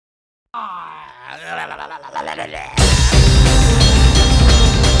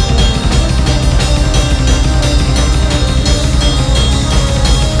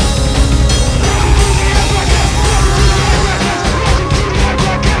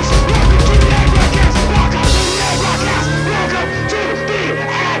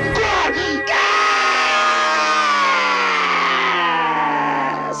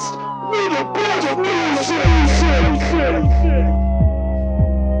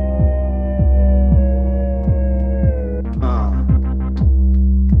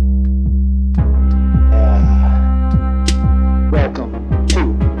Welcome to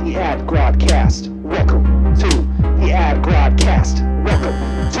the Adgrodcast. Welcome to the Adgrodcast. Welcome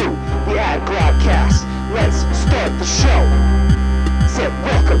to the Adgrodcast. Let's start the show. Said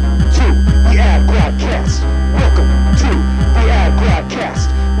welcome to the Adgrodcast. Welcome to the Adgrodcast.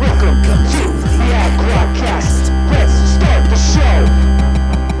 Welcome to the Adgrodcast. Let's start the show.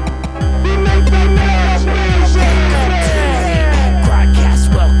 We make the noise music. Adgrodcast,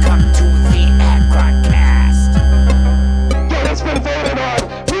 welcome to the Adgrodcast. Yo, that's been voted on.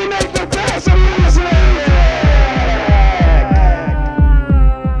 We make the best music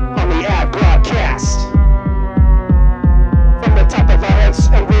on the Adgrodcast. From the top of our heads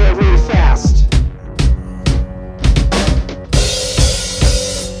and real, real fast.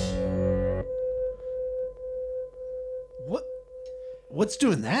 What's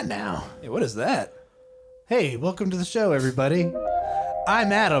doing that now? Hey, what is that? Hey, welcome to the show, everybody.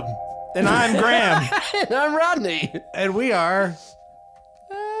 I'm Adam, And I'm Graham. And I'm Rodney. and we are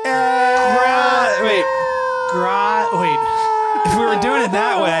Wait, if we were doing it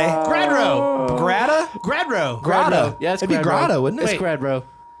that way, Gradro. Gradro? Gradro. Yeah, it's It'd be Grotto, wouldn't it? It's Gradro.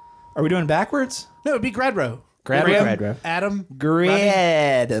 Are we doing it backwards? No, it'd be Gradro. Gradro. Adam.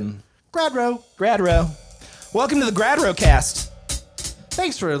 Gradro. Gradro. Welcome to the Gradrocast.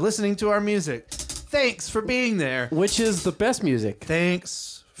 Thanks for listening to our music. Thanks for being there. Which is the best music.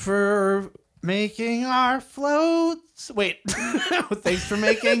 Thanks for making our floats. Wait. Thanks for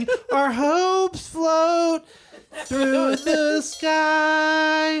making our hopes float through the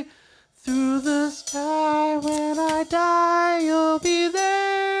sky. Through the sky. When I die, you'll be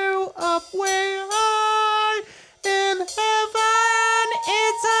there up way high in heaven.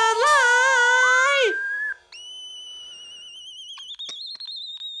 It's a lie.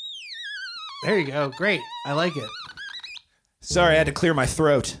 There you go. Great. I like it. Sorry, I had to clear my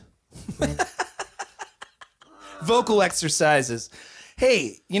throat. Vocal exercises.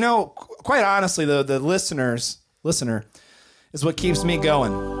 Hey, you know, quite honestly, though, the listener is what keeps me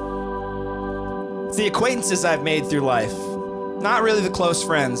going. It's the acquaintances I've made through life. Not really the close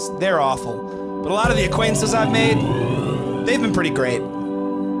friends. They're awful. But a lot of the acquaintances I've made, they've been pretty great.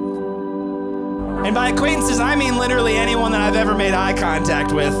 And by acquaintances, I mean literally anyone that I've ever made eye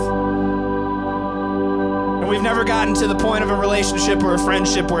contact with. And we've never gotten to the point of a relationship or a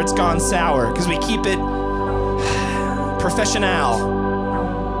friendship where it's gone sour, because we keep it professional.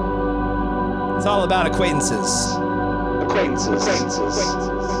 It's all about acquaintances. Acquaintances.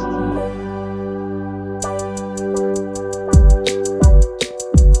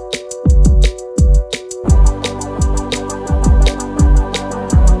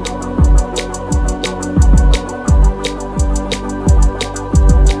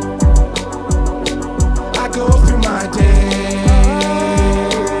 I go through my day,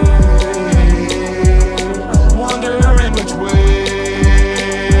 wondering which way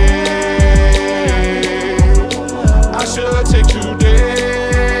I should take today.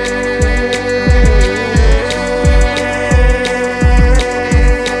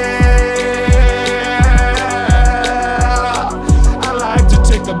 I like to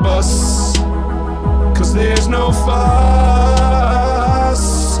take the bus, 'cause there's no fuss.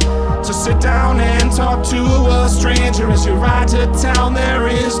 To sit down and talk to a stranger as you ride to town. There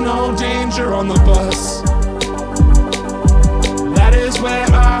is no danger on the bus. That is where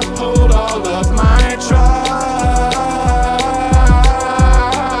I hold all of my trust.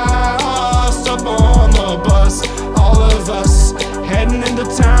 Up on the bus, all of us heading into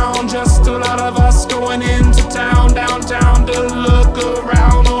town. Just a lot of us going into town, downtown, to look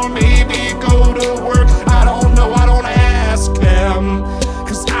around or maybe go to work. I don't know, I don't ask them,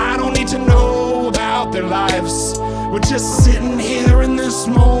 'cause I don't need to know about their lives. We're just sitting here in this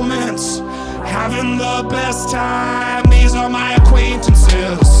moment, having the best time. These are my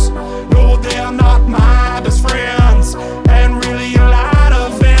acquaintances. No, they're not my best friends. And really a lot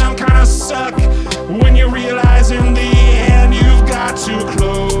of them kinda suck when you realize in the end you've got to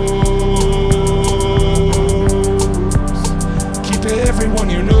close. Keep everyone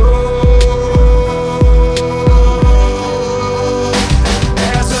you know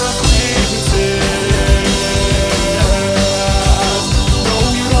as acquaintances.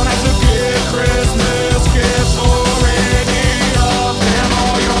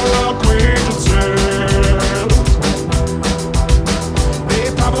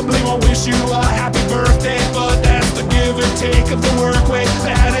 predictably won't wish you a happy birthday, but that's the give and take of the work way.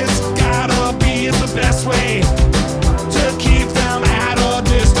 That it's gotta be is the best way to keep them at a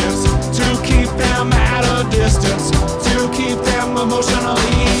distance, to keep them at a distance, to keep them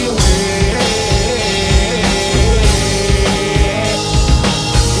emotionally away.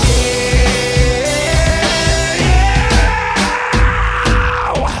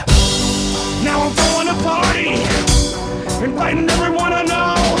 Inviting everyone I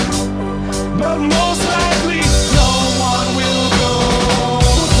know, but most likely no one will go.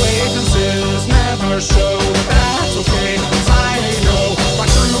 Acquaintances never show, but that's okay, 'cause I know my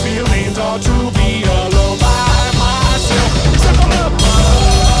true feelings are to be alone by myself. Except on the bus,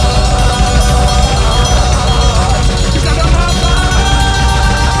 except on the bus.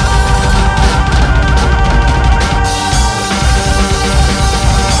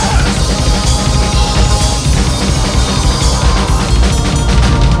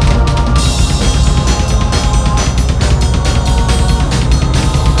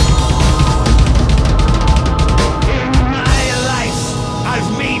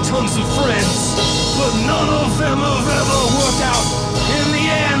 Tons of friends, but none of them have ever worked out in the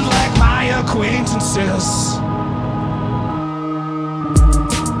end like my acquaintances.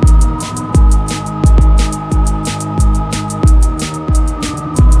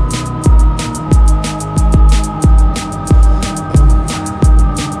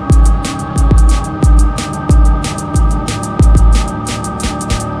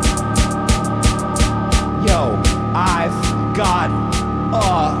 Yo, I've got a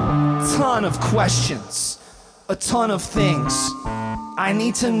ton of questions, a ton of things. I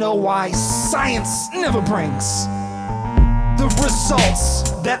need to know why science never brings the results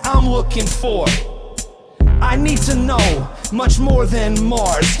that I'm looking for. I need to know much more than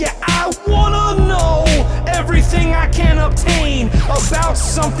Mars. Yeah, I wanna know everything I can obtain about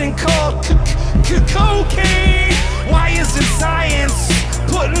something called cocaine. Why isn't science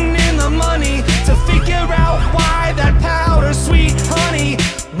putting in the money to figure out why that powder sweet honey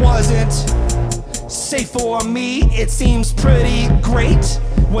wasn't safe for me? It seems pretty great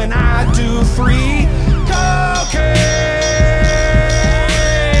when I do 3 cocaine.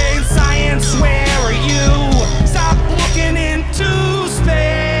 Science, where are you? Stop looking into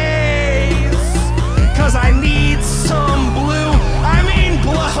space, 'cause I need some blue, I mean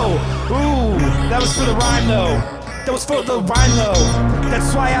blow. Ooh, that was for the rhyme though. That was for the rhyme though.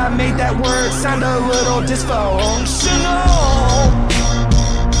 That's why I made that word sound a little dysfunctional.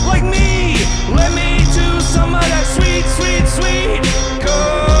 Like me, let me do some of that sweet, sweet, sweet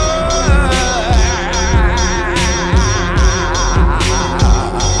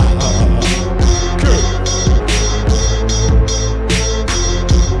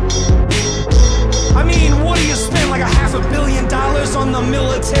I mean, what do you spend like $500 million on the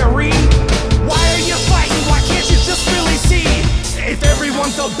military? Why are you fighting? Why can't you just really see? If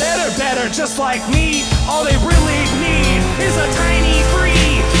everyone felt better, just like me, all they really need is a tiny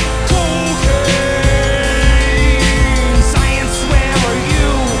free cocaine. Science, where are you?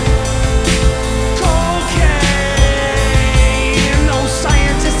 Cocaine. No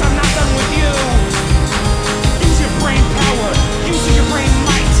scientist, I'm not done with you. Use your brain power, use your brain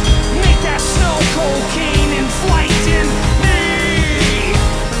might. Make that snow cocaine in flight in me.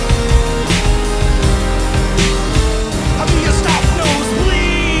 How do you stop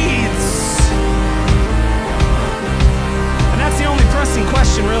nosebleeds? And that's the only pressing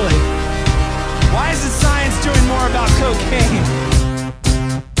question, really. Why isn't science doing more about cocaine?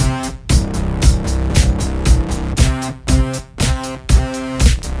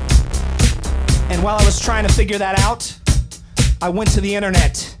 And while I was trying to figure that out, I went to the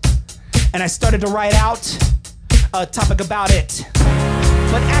internet and I started to write out a topic about it.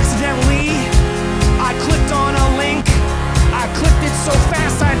 But accidentally, I clicked on a link. I clicked it so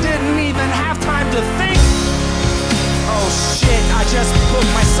fast I didn't even have time to think. Oh shit, I just put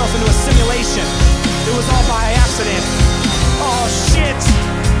myself into a simulation. It was all by accident. Oh shit,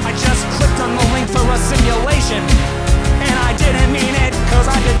 I just clicked on the link for a simulation. And I didn't mean it, 'cause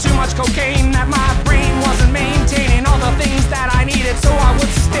I did too much cocaine that my brain wasn't maintaining all the things that I needed so I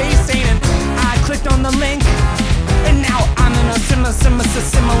would stay sane. And I clicked on the link, and now I'm in a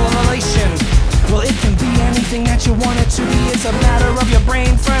simulation. Well, it can be anything that you want it to be. It's a matter of your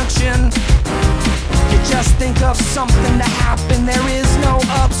brain function. You just think of something to happen. There is no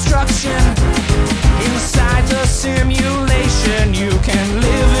obstruction. Inside the simulation, you can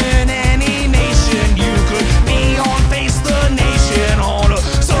live in any nation. You could be on Face the Nation on a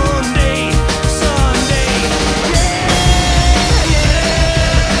Sunday. Yeah.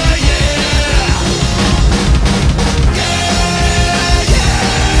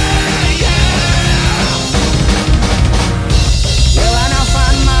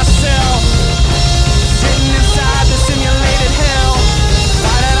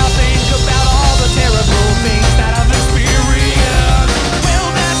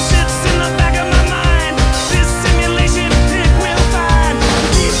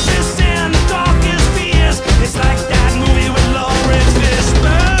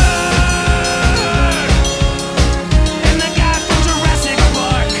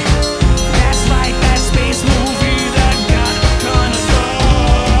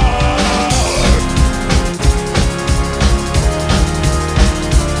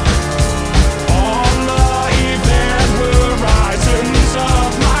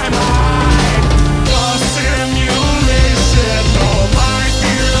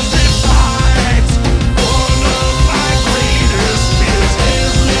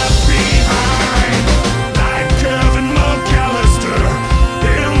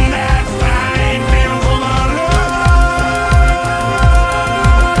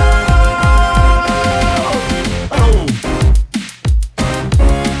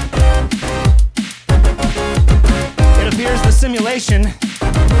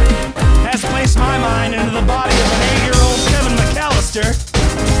 has placed my mind into the body of an 8-year-old Kevin McAllister.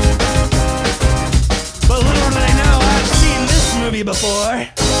 But little do they know, I've seen this movie before.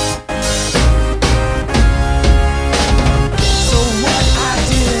 So what I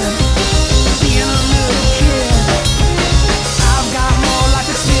did, being a little kid, I've got more life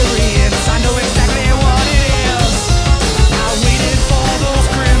experience, I know exactly what it is. I waited for those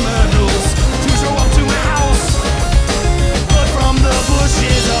criminals to show up to my house, but from the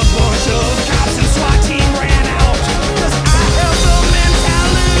bushes a bunch of cops and SWAT team ran out. 'Cause I have the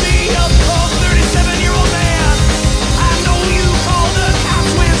mentality of a 37-year-old man. I know you call the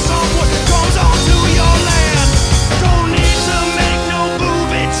cops when someone comes onto your land. Don't need to make no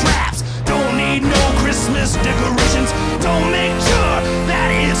booby traps, don't need no Christmas decorations, don't make sure that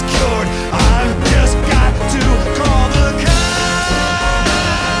it's cured. I've just got to call the cops.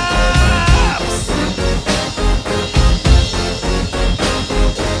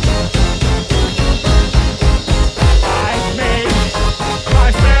 I made my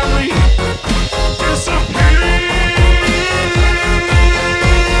family disappear.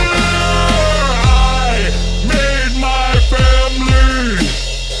 I made my family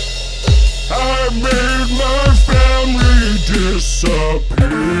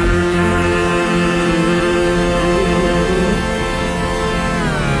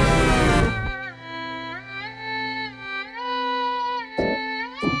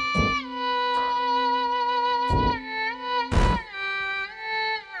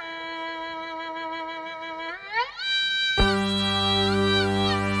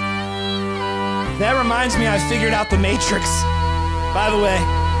That reminds me, I figured out the Matrix. By the way,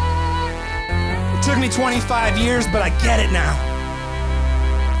 it took me 25 years, but I get it now.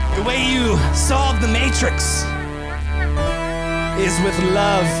 The way you solve the Matrix is with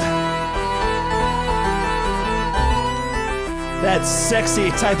love. That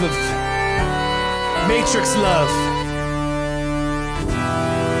sexy type of Matrix love.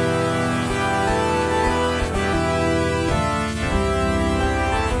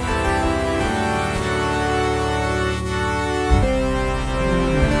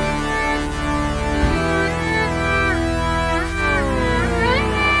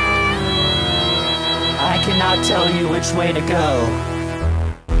 I cannot tell you which way to go.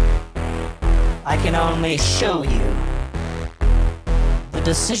 I can only show you. The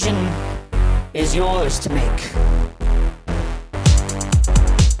decision is yours to make.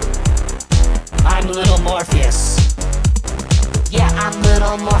 I'm Little Morpheus. Yeah, I'm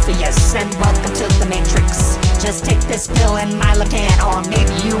Little Morpheus, and welcome to the Matrix. Just take this pill in my left hand, or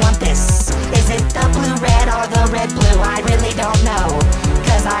maybe you want this. Is it the blue-red or the red-blue? I really don't know,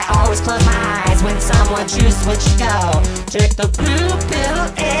 'cause I always close my eyes when someone chooses which go. Take the blue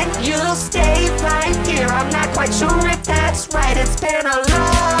pill and you'll stay right here. I'm not quite sure if that's right, it's been a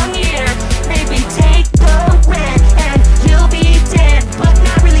long year. Maybe take the red and you'll be dead, but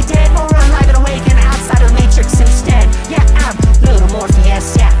not really dead, more alive and awake and outside of the Matrix instead. Yeah, I'm Little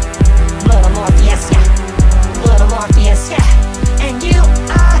Morpheus, yeah. Little Morpheus, yeah. Little Morpheus, yeah. And you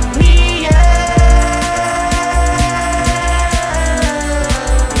are me,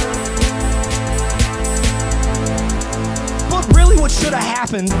 But really what should have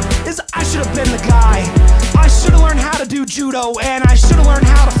happened is I should have been the guy. I should have learned how to do judo, and I should have learned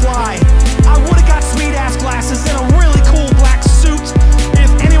how to fly. I would have got sweet ass glasses and a really cool black suit.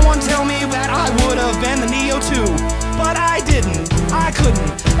 If anyone tell me that I would have been the Neo too. But I didn't, I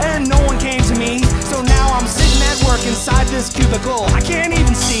couldn't, and no one came to me. So now I'm sitting at work inside this cubicle. I can't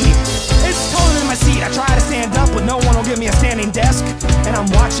even see. It's taller than my seat. I try to stand up, but no one will give me a standing desk. And I'm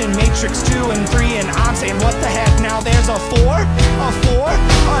watching Matrix 2 and 3, and I'm saying, what the heck? Now there's a 4? A 4?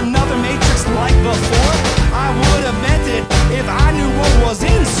 Another Matrix like before? I would have meant it if I knew what was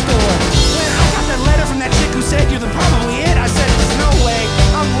in store. When I got that letter from that chick who said you're probably it, I said, there's no way.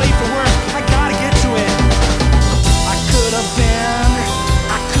 I'm late for work. I gotta get to it. I could have been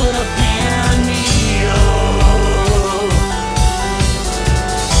Neo.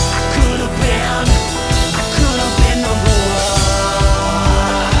 I could have been number one.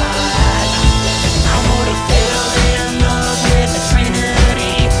 I would have fell in love with the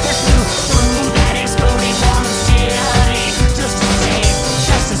Trinity that flew through that exploding bomb city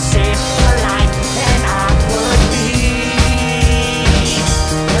just to save her life, and I would be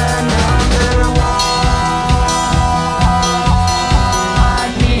the number one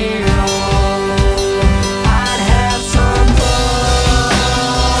Neo. I'd have some fun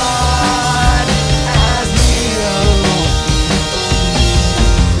as Neo.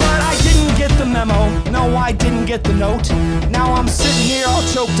 But I didn't get the memo. No, I didn't get the note. Now I'm sitting here all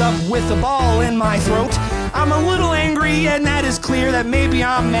choked up with a ball in my throat. I'm a little angry, and that is clear that maybe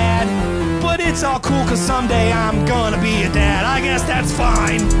I'm mad. But it's all cool, cause someday I'm gonna be a dad. I guess that's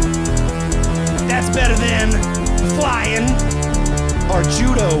fine. That's better than flying or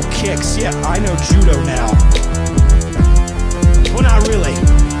judo kicks. Yeah, I know judo now. Well, not really.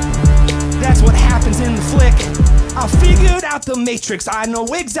 That's what happens in the flick. I figured out the matrix, I know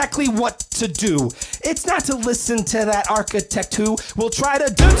exactly what to do. It's not to listen to that architect who will try to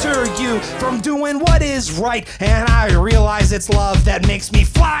deter you from doing what is right. And I realize it's love that makes me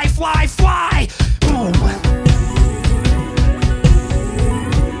fly, fly, fly. Boom.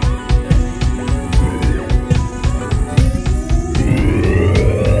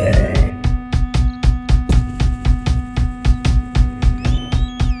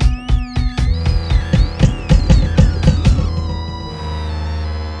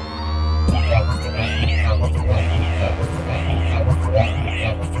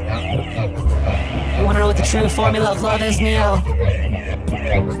 You wanna know what the true formula of love is, Neil?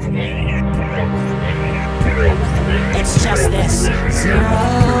 It's just this. 0,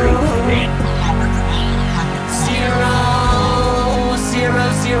 0,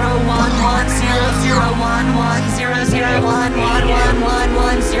 0, 1, 1, 0, 0, 1, 1, 0, 0, 1, 1, 1, 1,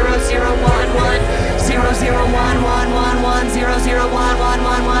 1, 0, 0, 1, 1, 0, 0, 1, 1, 1, 1, 0, 0, 1, 1,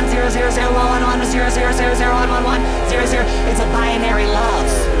 1, 1, 0, 0, 0, 1, 1, 0, 0, 0, 0, 1, 1, 1, 0, 0. It's a binary love.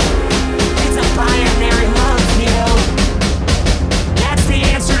 It's a binary love, Neil. That's the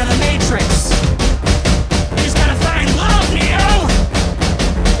answer to the Matrix. You just gotta find love, Neil.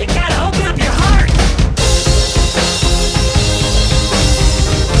 You gotta open up your heart.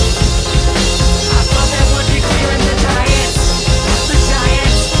 I thought that would be clear in the giants. The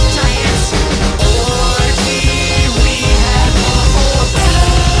giants, giants. Orgy, we had one more.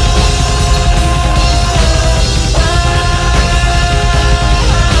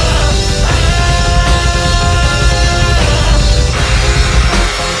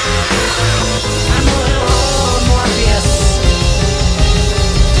 I'm a little Morpheus.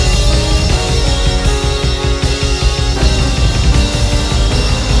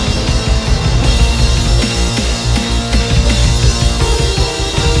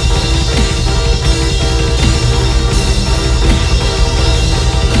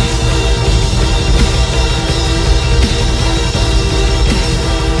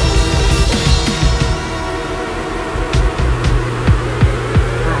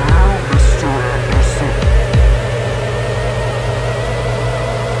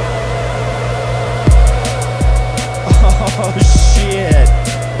 Oh shit.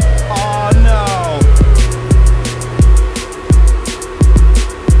 Oh no.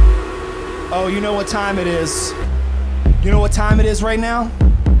 Oh, you know what time it is? You know what time it is right now?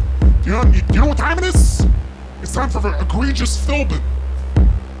 You know what time it is? It's time for egregious filming.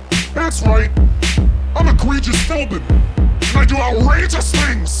 That's right. I'm egregious filming. And I do outrageous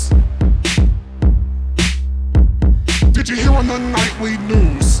things. Did you hear on the nightly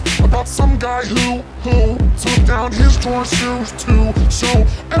news about some guy who took down his drawer shoes to show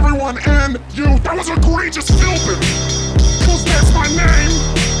everyone and you that was egregious filming? Cause that's my name.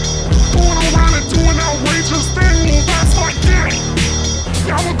 Going around and doing outrageous things, well that's my game.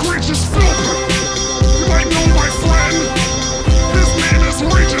 Yeah, I'm egregious filming. You might know my friend. His name is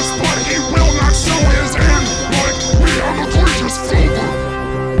Regis, but he will not show his end. Like me, I'm egregious filming.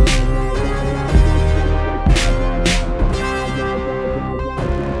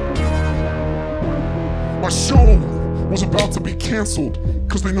 My show was about to be canceled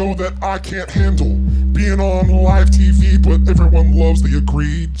because they know that I can't handle being on live TV, but everyone loves the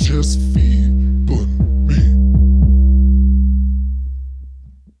egregious feeling me.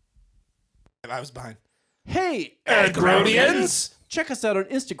 I was behind. Hey, Adgrodians! Check us out on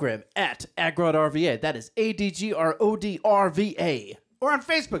Instagram at AdgrodRVA. That is ADGRODRVA. Or on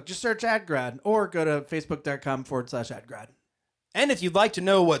Facebook, just search Adgrad or go to facebook.com/Adgrad. And if you'd like to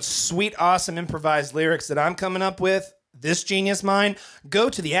know what sweet, awesome improvised lyrics that I'm coming up with, this genius mind, go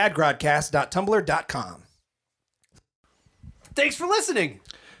to the adgrodcast.tumblr.com. Thanks for listening.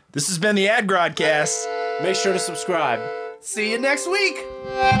 This has been the Adgrodcast. Make sure to subscribe. See you next week.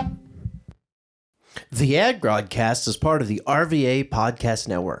 The Adgrodcast is part of the RVA Podcast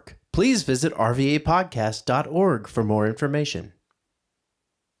Network. Please visit rvapodcast.org for more information.